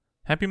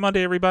Happy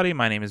Monday, everybody.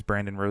 My name is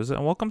Brandon Rosa,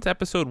 and welcome to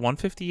episode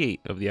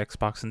 158 of the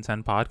Xbox in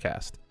 10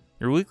 podcast,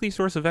 your weekly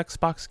source of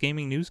Xbox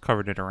gaming news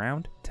covered in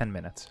around 10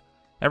 minutes.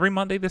 Every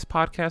Monday, this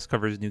podcast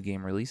covers new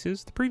game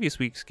releases, the previous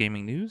week's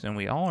gaming news, and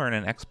we all learn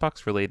an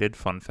Xbox-related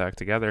fun fact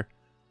together.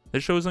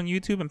 This show is on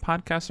YouTube and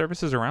podcast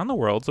services around the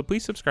world, so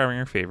please subscribe on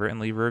your favorite and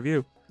leave a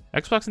review.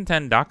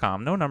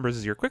 Xboxin10.com, no numbers,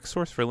 is your quick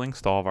source for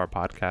links to all of our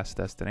podcast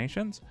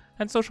destinations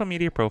and social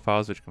media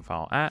profiles, which you can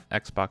follow at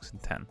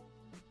Xboxin10.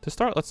 To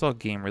start, let's talk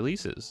game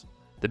releases.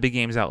 The big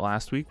games out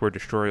last week were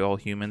Destroy All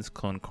Humans!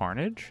 Clone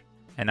Carnage,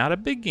 and not a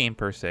big game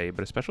per se,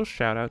 but a special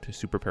shout out to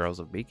Super Perils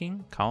of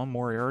Baking, Colin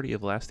Moriarty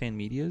of Last Stand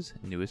Media's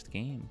newest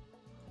game.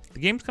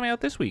 The games coming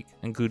out this week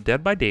include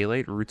Dead by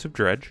Daylight Roots of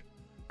Dredge,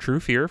 True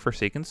Fear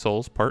Forsaken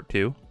Souls Part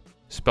 2,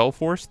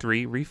 Spellforce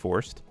 3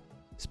 Reforced,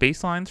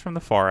 Space Lines from the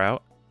Far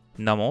Out,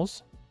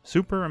 Nummels,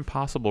 Super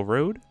Impossible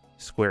Road,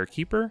 Square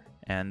Keeper,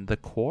 and The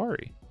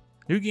Quarry.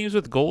 New games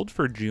with gold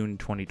for June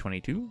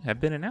 2022 have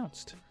been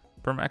announced.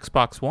 From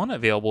Xbox One,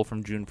 available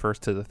from June 1st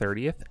to the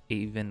 30th,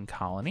 Aven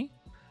Colony,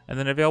 and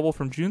then available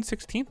from June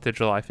 16th to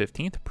July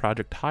 15th,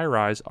 Project High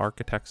Rise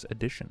Architects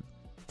Edition.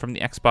 From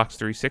the Xbox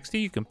 360,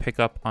 you can pick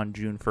up on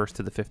June 1st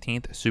to the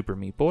 15th, Super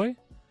Meat Boy,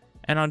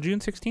 and on June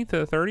 16th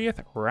to the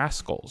 30th,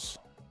 Rascals.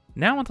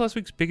 Now on to last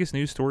week's biggest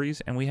news stories,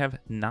 and we have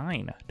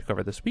 9 to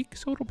cover this week,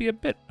 so it'll be a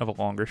bit of a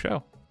longer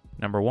show.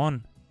 Number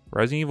 1,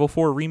 Resident Evil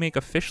 4 Remake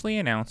officially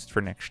announced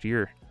for next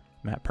year.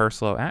 Matt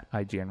Purslow at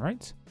IGN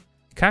writes,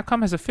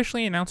 Capcom has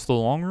officially announced the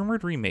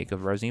long-rumored remake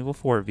of Resident Evil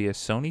 4 via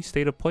Sony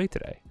State of Play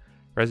today.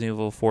 Resident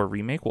Evil 4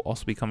 Remake will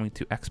also be coming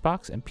to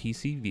Xbox and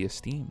PC via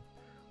Steam.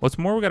 What's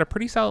more, we got a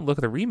pretty solid look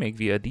at the remake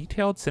via a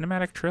detailed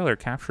cinematic trailer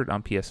captured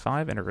on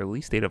PS5 and a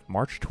release date of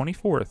March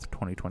 24th,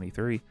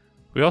 2023.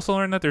 We also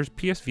learned that there's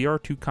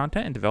PSVR 2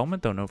 content in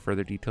development, though no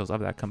further details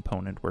of that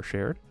component were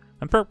shared.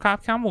 And per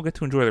Capcom will get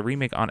to enjoy the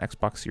remake on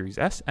Xbox Series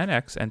S and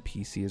X and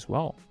PC as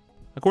well.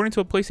 According to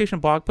a PlayStation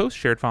blog post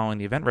shared following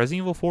the event,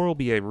 Resident Evil 4 will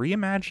be a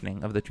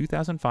reimagining of the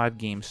 2005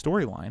 game's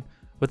storyline,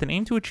 with an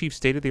aim to achieve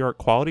state-of-the-art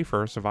quality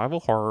for a survival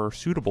horror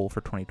suitable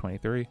for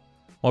 2023,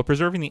 while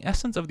preserving the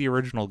essence of the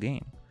original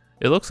game.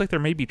 It looks like there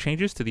may be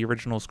changes to the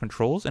original's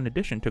controls in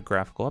addition to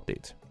graphical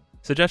updates.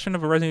 Suggestion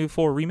of a Resident Evil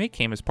 4 remake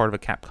came as part of a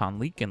Capcom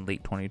leak in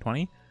late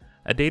 2020.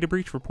 A data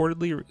breach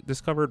reportedly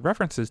discovered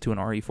references to an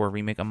RE4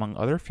 remake among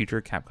other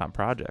future Capcom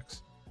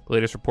projects. The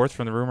latest reports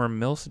from the rumor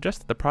mill suggest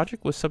that the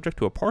project was subject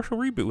to a partial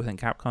reboot within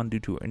Capcom due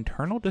to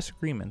internal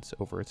disagreements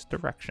over its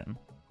direction.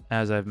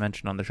 As I've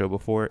mentioned on the show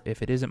before,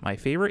 if it isn't my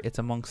favorite, it's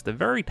amongst the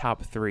very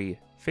top 3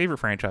 favorite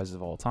franchises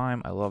of all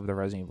time. I love the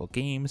Resident Evil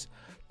games.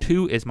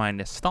 2 is my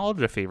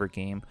nostalgia favorite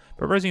game,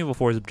 but Resident Evil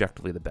 4 is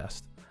objectively the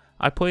best.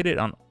 I played it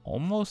on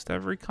almost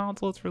every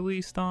console it's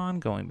released on,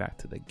 going back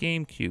to the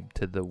GameCube,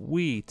 to the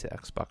Wii, to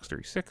Xbox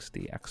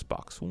 360,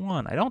 Xbox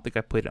One. I don't think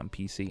I played it on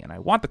PC, and I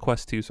want the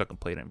Quest 2 so I can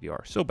play it in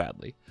VR so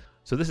badly.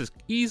 So this is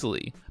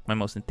easily my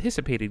most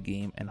anticipated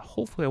game, and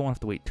hopefully I won't have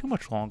to wait too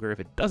much longer if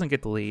it doesn't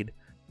get delayed.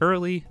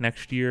 Early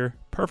next year,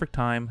 perfect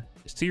time,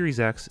 Series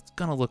X, it's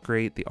gonna look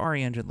great, the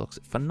RE engine looks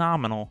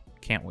phenomenal,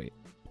 can't wait.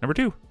 Number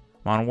 2,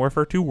 Modern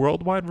Warfare 2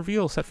 Worldwide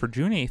Reveal set for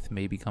June 8th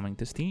may be coming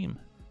to Steam.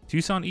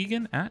 Tucson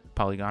Egan at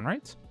Polygon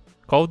writes,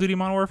 Call of Duty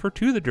Modern Warfare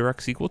 2, the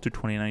direct sequel to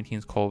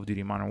 2019's Call of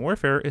Duty Modern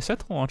Warfare, is set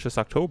to launch this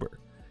October.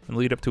 In the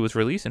lead up to its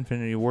release,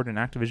 Infinity Ward and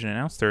Activision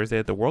announced Thursday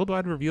that the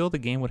worldwide reveal of the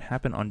game would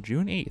happen on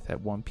June 8th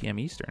at 1 p.m.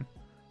 Eastern.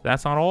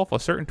 That's not all. If a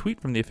certain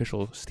tweet from the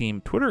official Steam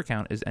Twitter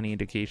account is any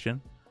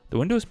indication, the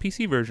Windows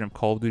PC version of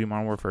Call of Duty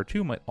Modern Warfare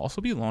 2 might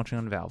also be launching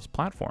on Valve's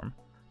platform.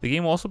 The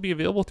game will also be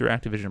available through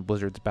Activision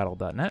Blizzard's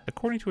Battle.net,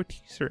 according to a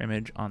teaser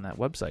image on that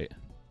website.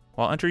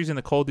 While entries in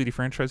the Call of Duty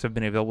franchise have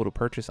been available to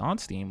purchase on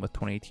Steam with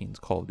 2018's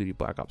Call of Duty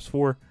Black Ops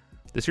 4,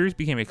 the series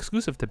became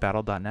exclusive to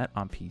Battle.net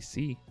on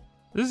PC.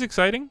 This is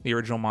exciting. The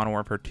original Modern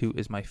Warfare 2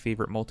 is my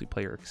favorite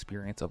multiplayer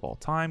experience of all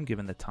time,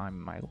 given the time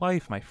in my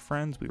life, my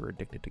friends, we were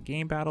addicted to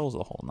game battles,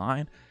 the whole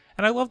 9,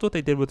 and I loved what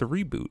they did with the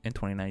reboot in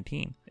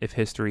 2019. If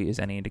history is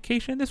any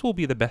indication, this will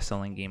be the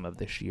best-selling game of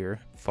this year,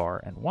 far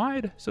and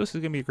wide, so this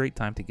is going to be a great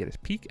time to get a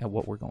peek at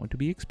what we're going to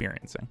be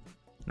experiencing.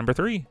 Number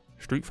 3,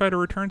 Street Fighter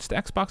returns to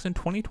Xbox in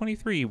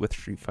 2023 with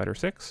Street Fighter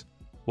 6.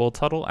 Will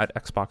Tuttle at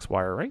Xbox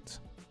Wire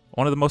writes,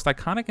 One of the most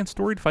iconic and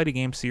storied fighting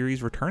game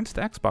series returns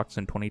to Xbox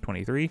in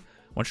 2023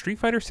 when Street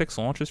Fighter 6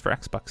 launches for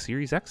Xbox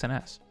Series X and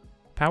S.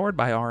 Powered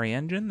by RE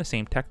Engine, the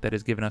same tech that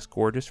has given us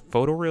gorgeous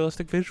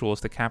photorealistic visuals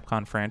to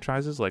Capcom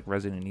franchises like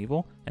Resident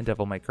Evil and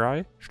Devil May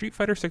Cry, Street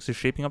Fighter 6 is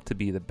shaping up to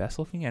be the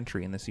best-looking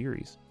entry in the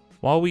series.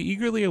 While we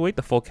eagerly await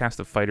the full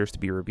cast of fighters to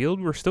be revealed,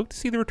 we're stoked to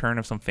see the return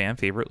of some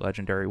fan-favorite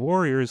legendary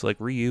warriors like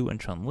Ryu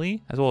and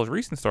Chun-Li, as well as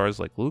recent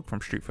stars like Luke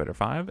from Street Fighter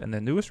V and the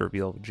newest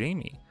reveal,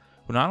 Jamie,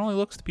 who not only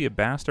looks to be a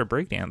bastard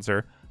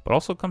breakdancer, but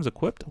also comes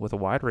equipped with a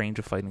wide range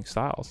of fighting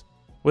styles.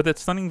 With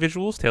its stunning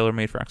visuals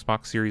tailor-made for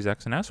Xbox Series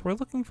X and S, we're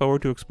looking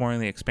forward to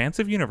exploring the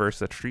expansive universe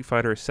that Street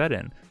Fighter is set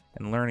in,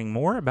 and learning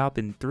more about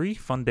the 3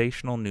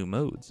 foundational new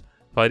modes: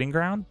 Fighting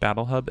Ground,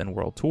 Battle Hub, and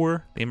World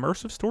Tour, the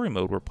immersive story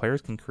mode where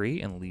players can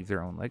create and leave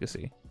their own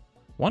legacy.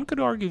 One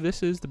could argue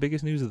this is the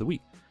biggest news of the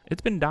week.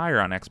 It's been dire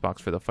on Xbox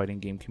for the fighting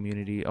game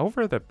community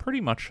over the pretty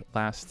much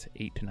last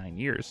 8 to 9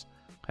 years.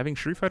 Having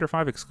Street Fighter V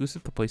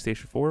exclusive to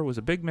PlayStation 4 was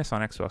a big miss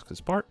on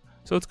Xbox's part,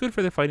 so it's good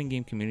for the fighting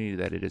game community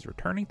that it is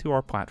returning to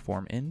our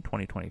platform in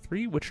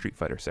 2023 with Street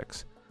Fighter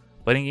 6.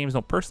 Fighting games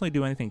don't personally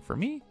do anything for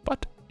me,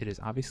 but it is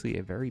obviously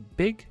a very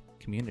big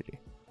community.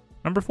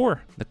 Number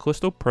 4, the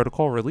Callisto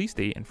Protocol release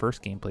date and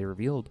first gameplay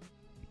revealed.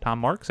 Tom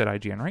Marks at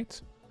IGN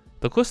writes,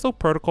 "The Callisto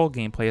Protocol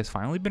gameplay has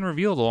finally been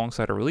revealed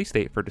alongside a release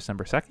date for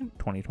December 2nd,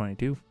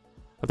 2022.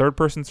 A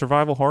third-person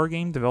survival horror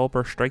game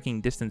developer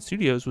Striking Distance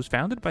Studios was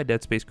founded by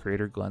Dead Space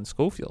creator Glenn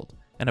Schofield.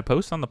 In a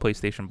post on the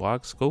PlayStation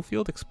blog,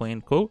 Schofield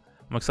explained, quote,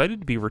 "I'm excited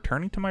to be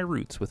returning to my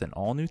roots with an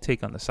all-new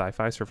take on the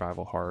sci-fi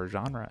survival horror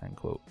genre," end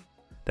quote.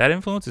 That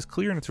influence is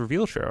clear in its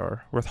reveal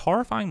trailer, with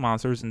horrifying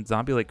monsters and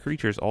zombie-like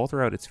creatures all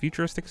throughout its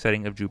futuristic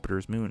setting of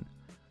Jupiter's moon.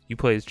 You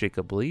play as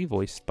Jacob Lee,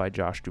 voiced by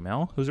Josh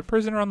Duhamel, who's a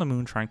prisoner on the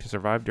moon trying to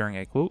survive during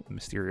a, quote,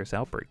 "mysterious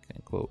outbreak,"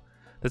 end quote,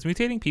 that's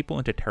mutating people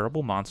into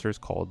terrible monsters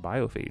called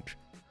biophage.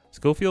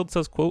 Schofield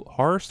says, quote,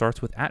 "Horror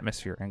starts with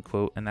atmosphere," end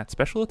quote, and that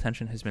special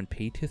attention has been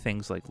paid to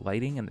things like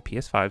lighting and the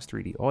PS5's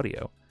 3D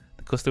audio.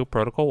 The Callisto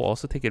Protocol will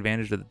also take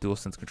advantage of the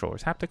DualSense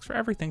controller's haptics for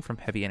everything from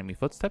heavy enemy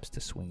footsteps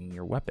to swinging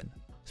your weapon.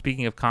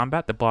 Speaking of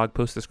combat, the blog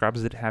post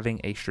describes it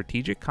having a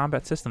strategic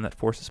combat system that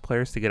forces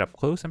players to get up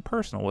close and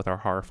personal with our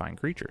horrifying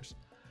creatures.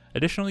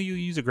 Additionally, you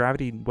use a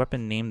gravity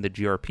weapon named the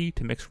GRP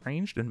to mix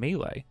ranged and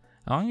melee,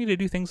 allowing you to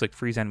do things like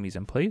freeze enemies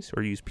in place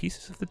or use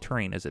pieces of the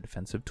terrain as a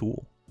defensive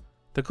tool.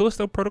 The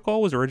Callisto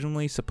Protocol was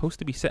originally supposed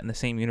to be set in the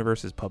same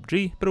universe as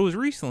PUBG, but it was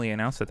recently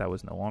announced that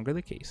was no longer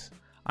the case.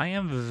 I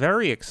am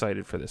very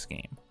excited for this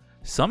game.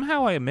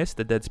 Somehow I missed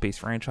the Dead Space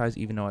franchise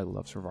even though I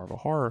love survival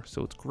horror,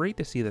 so it's great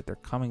to see that they're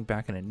coming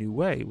back in a new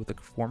way with the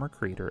former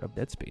creator of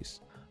Dead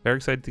Space. Very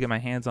excited to get my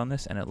hands on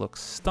this, and it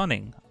looks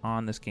stunning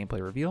on this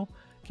gameplay reveal.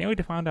 Can't wait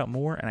to find out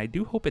more, and I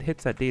do hope it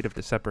hits that date of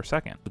December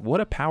 2nd. What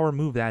a power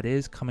move that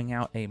is, coming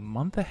out a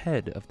month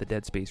ahead of the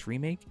Dead Space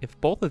remake if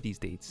both of these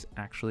dates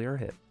actually are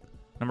hit.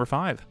 Number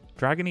 5,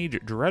 Dragon Age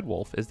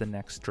Dreadwolf is the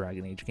next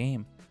Dragon Age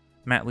game.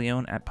 Matt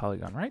Leone at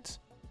Polygon writes,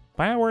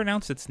 BioWare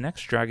announced its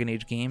next Dragon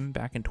Age game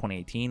back in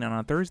 2018 and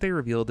on Thursday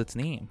revealed its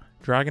name,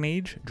 Dragon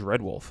Age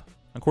Dreadwolf.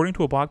 According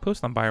to a blog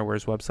post on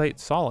BioWare's website,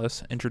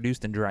 Solace,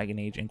 introduced in Dragon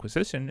Age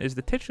Inquisition, is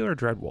the titular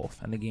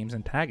Dreadwolf and the game's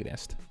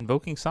antagonist.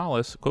 Invoking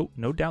Solace, quote,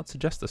 "no doubt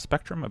suggests a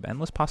spectrum of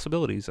endless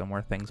possibilities on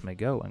where things may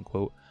go," end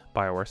quote,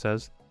 BioWare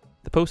says.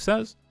 The post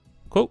says,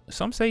 quote,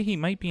 "Some say he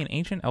might be an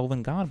ancient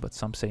elven god, but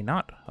some say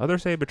not.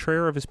 Others say a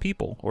betrayer of his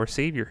people, or a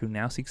savior who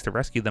now seeks to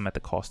rescue them at the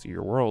cost of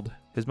your world.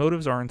 His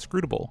motives are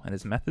inscrutable, and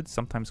his methods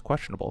sometimes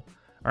questionable,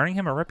 earning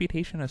him a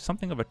reputation as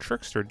something of a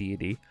trickster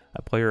deity,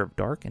 a player of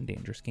dark and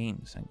dangerous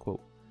games," end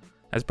quote.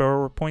 As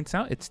BioWare points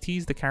out, it's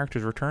teased the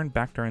character's return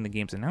back during the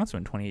game's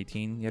announcement in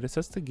 2018, yet it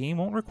says the game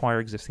won't require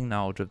existing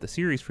knowledge of the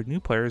series for new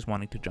players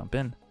wanting to jump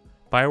in.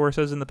 BioWare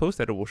says in the post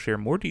that it will share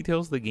more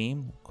details of the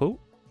game, quote,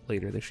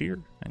 "later this year,"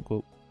 end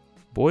quote.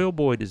 Boy oh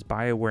boy does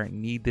BioWare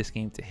need this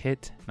game to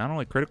hit not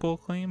only critical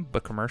acclaim,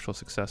 but commercial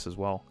success as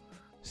well.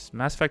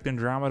 Mass Effect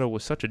Andromeda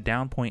was such a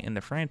down point in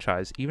the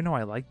franchise, even though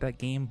I liked that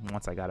game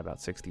once I got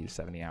about 60 to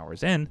 70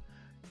 hours in.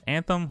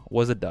 Anthem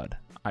was a dud.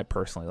 I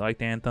personally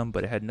liked Anthem,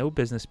 but it had no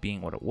business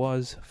being what it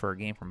was for a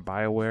game from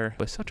BioWare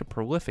with such a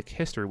prolific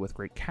history with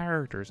great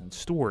characters and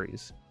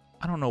stories.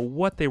 I don't know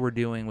what they were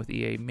doing with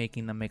EA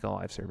making them make a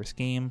live service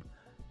game,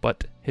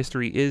 but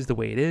history is the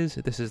way it is.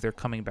 This is their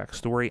coming back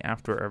story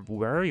after a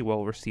very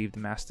well received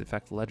Mass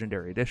Effect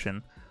Legendary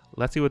Edition.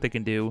 Let's see what they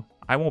can do.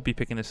 I won't be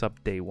picking this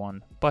up day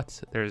one,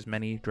 but there's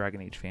many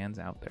Dragon Age fans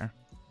out there.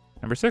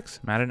 Number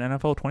 6, Madden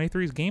NFL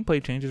 23's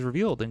gameplay changes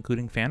revealed,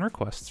 including fan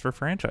requests for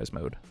franchise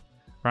mode.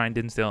 Ryan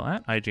Dinsdale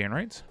at IGN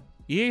writes,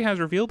 EA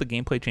has revealed the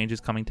gameplay changes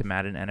coming to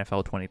Madden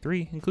NFL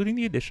 23, including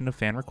the addition of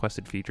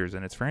fan-requested features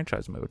in its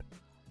franchise mode.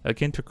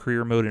 Akin to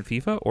career mode in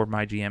FIFA or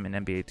MyGM in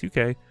NBA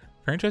 2K,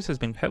 franchise has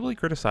been heavily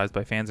criticized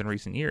by fans in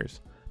recent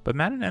years, but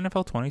Madden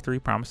NFL 23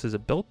 promises a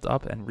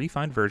built-up and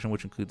refined version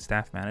which includes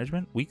staff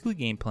management, weekly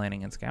game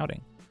planning, and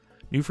scouting.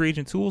 New free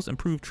agent tools,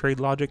 improved trade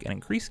logic, and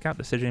increased scout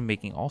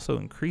decision-making also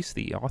increase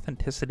the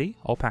authenticity,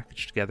 all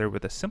packaged together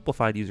with a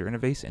simplified user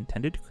interface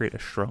intended to create a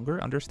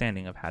stronger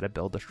understanding of how to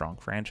build a strong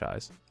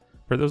franchise.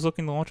 For those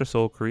looking to launch a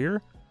solo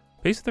career,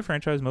 Pace of the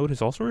Franchise mode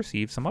has also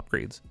received some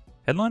upgrades.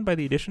 Headlined by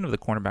the addition of the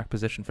cornerback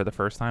position for the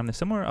first time, the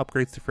similar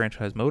upgrades to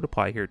franchise mode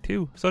apply here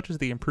too, such as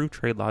the improved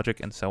trade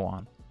logic and so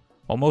on.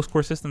 While most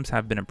core systems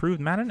have been improved,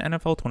 Madden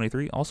NFL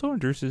 23 also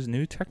introduces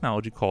new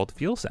technology called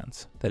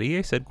FeelSense that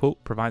EA said,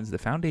 quote, provides the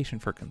foundation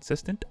for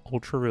consistent,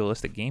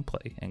 ultra-realistic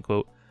gameplay, end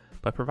quote,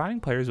 by providing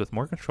players with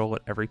more control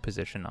at every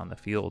position on the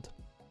field.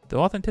 The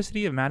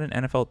authenticity of Madden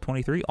NFL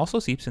 23 also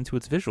seeps into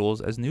its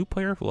visuals as new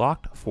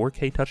player-locked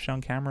 4K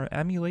touchdown camera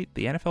emulate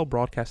the NFL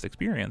broadcast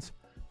experience.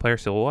 Player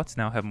silhouettes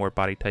now have more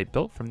body type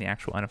built from the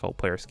actual NFL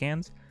player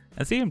scans,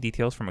 and stadium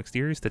details from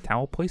exteriors to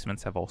towel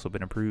placements have also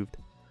been improved.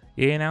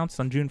 EA announced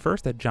on June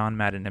 1st that John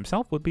Madden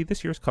himself would be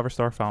this year's cover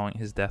star following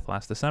his death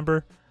last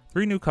December.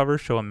 3 new covers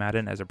show a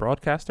Madden as a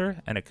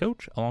broadcaster and a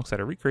coach,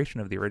 alongside a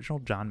recreation of the original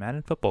John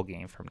Madden football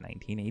game from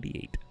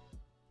 1988.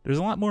 There's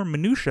a lot more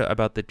minutia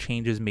about the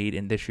changes made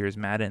in this year's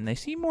Madden, and they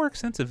seem more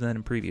extensive than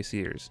in previous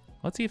years.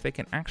 Let's see if they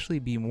can actually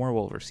be more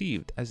well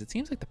received, as it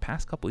seems like the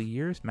past couple of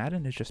years,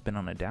 Madden has just been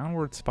on a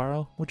downward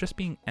spiral with just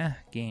being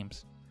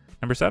games.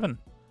 Number 7.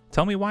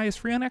 Tell Me Why is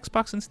free on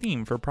Xbox and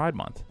Steam for Pride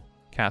Month.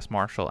 Cass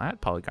Marshall at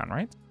Polygon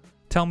writes,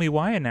 Tell Me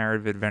Why, a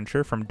narrative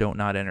adventure from Don't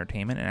Nod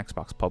Entertainment and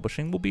Xbox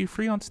Publishing, will be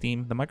free on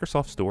Steam, the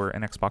Microsoft Store,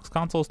 and Xbox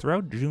consoles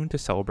throughout June to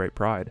celebrate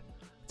Pride.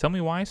 Tell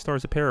Me Why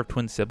stars a pair of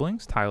twin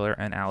siblings, Tyler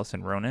and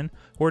Allison Ronan,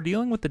 who are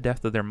dealing with the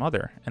death of their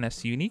mother and a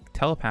unique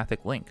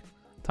telepathic link.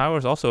 Tyler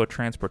is also a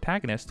trans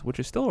protagonist, which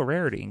is still a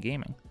rarity in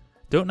gaming.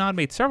 Don't Nod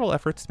made several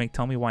efforts to make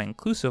Tell Me Why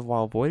inclusive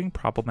while avoiding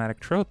problematic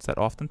tropes that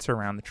often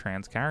surround the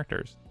trans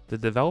characters. The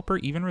developer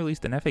even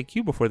released an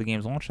FAQ before the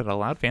game's launch that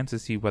allowed fans to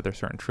see whether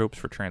certain tropes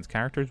for trans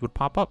characters would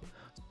pop up,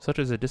 such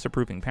as a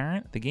disapproving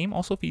parent. The game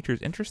also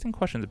features interesting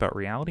questions about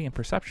reality and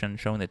perception,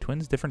 showing the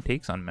twins' different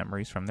takes on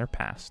memories from their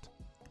past.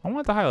 I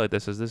wanted to highlight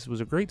this as this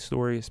was a great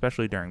story,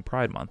 especially during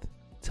Pride Month.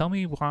 Tell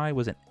Me Why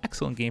was an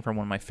excellent game from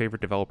one of my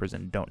favorite developers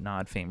in Don't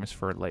Nod, famous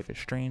for Life is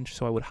Strange,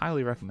 so I would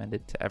highly recommend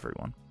it to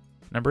everyone.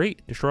 Number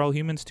 8, Destroy All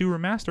Humans 2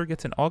 Remaster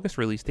gets an August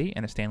release date,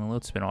 and a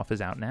standalone spin-off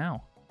is out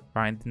now.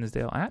 Ryan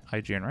Dinsdale at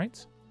IGN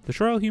writes,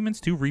 Destroy All Humans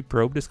 2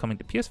 Reprobed is coming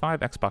to PS5,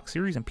 Xbox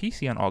Series, and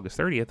PC on August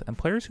 30th, and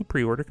players who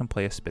pre-order can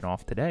play a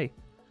spin-off today.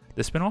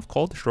 The spin-off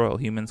called Destroy All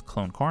Humans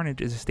Clone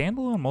Carnage is a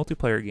standalone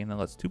multiplayer game that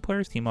lets 2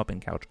 players team up in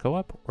couch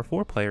co-op, or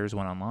 4 players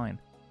when online.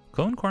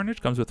 Clone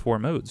Carnage comes with 4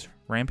 modes,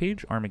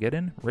 Rampage,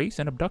 Armageddon, Race,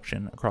 and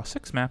Abduction, across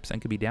 6 maps,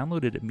 and can be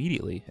downloaded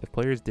immediately if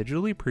players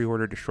digitally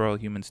pre-order Destroy All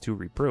Humans 2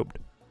 Reprobed.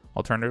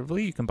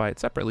 Alternatively, you can buy it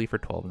separately for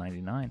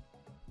 $12.99.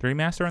 The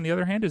remaster, on the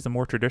other hand, is the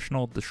more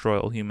traditional Destroy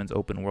All Humans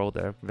open-world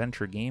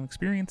adventure game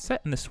experience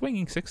set in the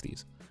swinging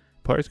 60s.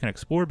 Players can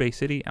explore Bay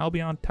City,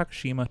 Albion,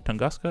 Takashima,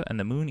 Tunguska, and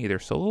the Moon either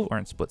solo or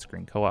in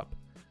split-screen co-op.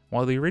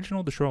 While the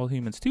original Destroy All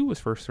Humans 2 was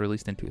first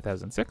released in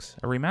 2006,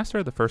 a remaster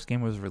of the first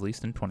game was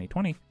released in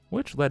 2020,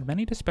 which led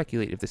many to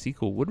speculate if the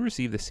sequel would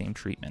receive the same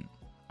treatment.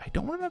 I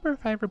don't remember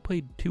if I ever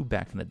played 2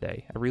 back in the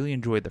day. I really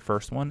enjoyed the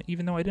first one,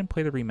 even though I didn't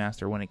play the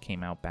remaster when it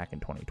came out back in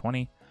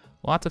 2020.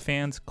 Lots of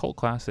fans, cult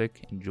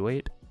classic, enjoy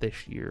it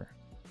this year.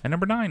 And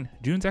number 9,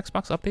 June's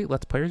Xbox update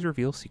lets players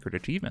reveal secret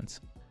achievements.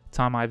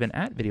 Tom Ivan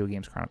at Video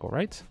Games Chronicle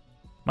writes,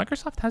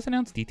 Microsoft has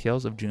announced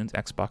details of June's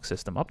Xbox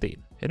system update.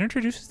 It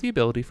introduces the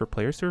ability for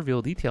players to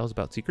reveal details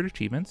about secret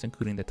achievements,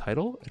 including the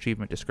title,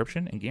 achievement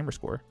description, and gamer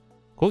score.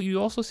 Quote, you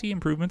also see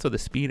improvements of the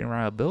speed and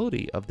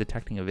reliability of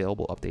detecting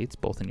available updates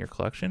both in your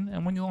collection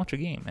and when you launch a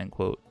game, end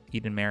quote,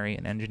 Eden Mary,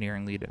 an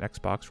engineering lead at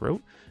Xbox,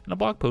 wrote in a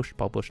blog post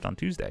published on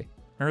Tuesday.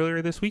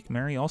 Earlier this week,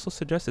 Mary also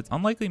suggests it's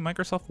unlikely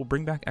Microsoft will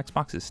bring back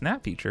Xbox's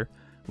Snap feature,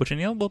 which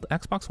enabled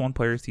Xbox One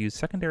players to use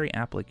secondary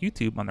app like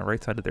YouTube on the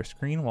right side of their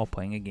screen while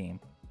playing a game.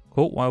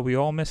 Quote, while we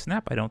all miss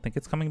Snap, I don't think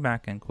it's coming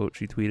back, end quote,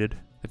 she tweeted.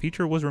 The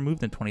feature was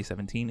removed in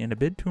 2017 in a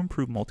bid to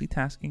improve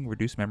multitasking,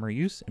 reduce memory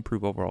use,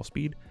 improve overall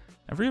speed,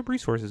 and free up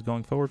resources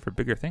going forward for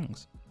bigger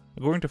things,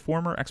 according to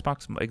former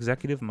Xbox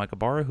executive Mike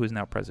Ibarra, who is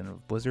now president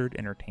of Blizzard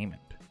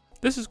Entertainment.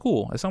 This is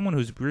cool. As someone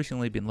who's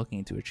recently been looking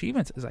into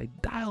achievements, as I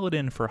dial it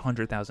in for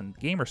 100,000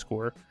 gamer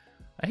score,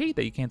 I hate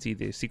that you can't see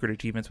the secret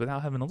achievements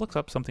without having to look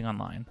up something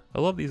online.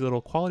 I love these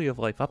little quality of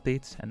life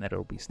updates, and that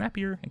it'll be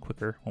snappier and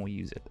quicker when we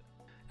use it.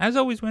 As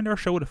always, we end our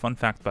show with a fun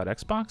fact about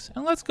Xbox,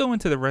 and let's go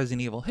into the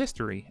Resident Evil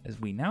history, as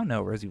we now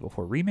know Resident Evil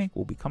 4 Remake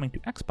will be coming to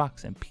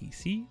Xbox and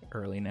PC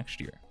early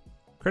next year.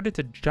 Credit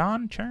to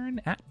John Chern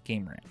at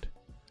GameRant.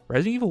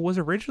 Resident Evil was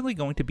originally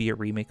going to be a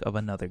remake of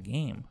another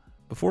game.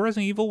 Before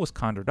Resident Evil was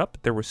conjured up,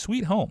 there was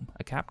Sweet Home,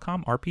 a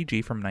Capcom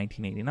RPG from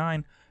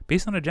 1989,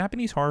 based on a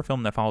Japanese horror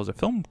film that follows a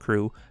film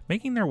crew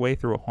making their way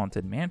through a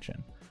haunted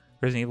mansion.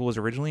 Resident Evil was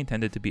originally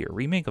intended to be a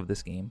remake of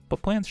this game,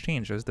 but plans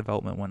changed as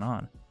development went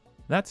on.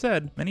 That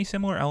said, many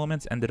similar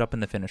elements ended up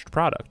in the finished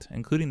product,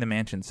 including the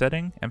mansion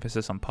setting,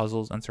 emphasis on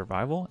puzzles and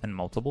survival, and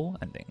multiple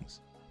endings.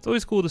 It's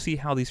always cool to see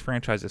how these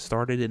franchises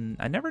started, and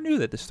I never knew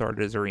that this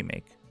started as a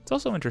remake. It's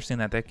also interesting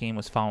that that game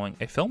was following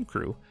a film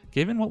crew,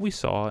 given what we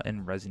saw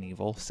in Resident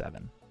Evil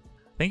 7.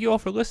 Thank you all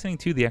for listening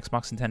to the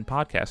Xbox in 10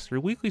 podcast, your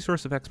weekly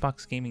source of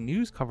Xbox gaming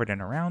news covered in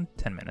around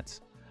 10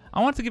 minutes.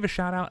 I want to give a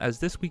shout out as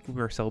this week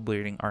we are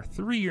celebrating our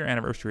 3-year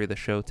anniversary of the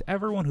show to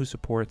everyone who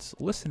supports,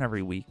 listen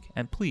every week,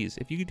 and please,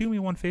 if you could do me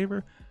one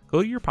favor,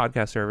 go to your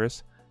podcast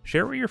service,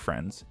 share it with your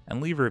friends, and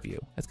leave a review.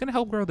 It's going to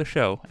help grow the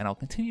show, and I'll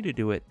continue to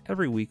do it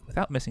every week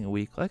without missing a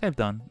week like I've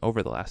done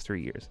over the last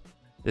 3 years.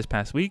 This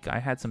past week, I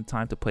had some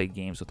time to play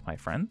games with my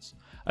friends.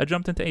 I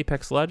jumped into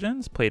Apex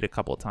Legends, played a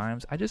couple of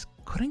times. I just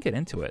couldn't get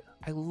into it.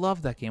 I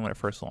loved that game when it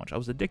first launched. I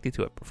was addicted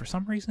to it, but for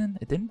some reason,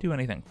 it didn't do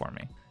anything for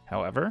me.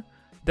 However,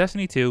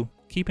 Destiny 2,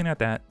 keeping at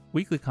that,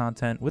 weekly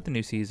content with the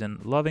new season,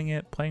 loving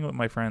it, playing with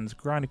my friends,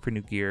 grinding for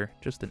new gear,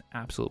 just an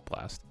absolute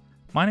blast.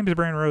 My name is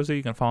Brandon Rosa.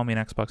 You can follow me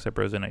on Xbox at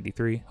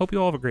Rosa93. Hope you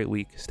all have a great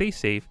week. Stay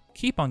safe,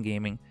 keep on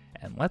gaming,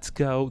 and let's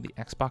go. The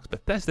Xbox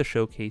Bethesda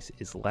Showcase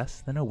is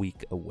less than a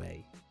week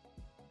away.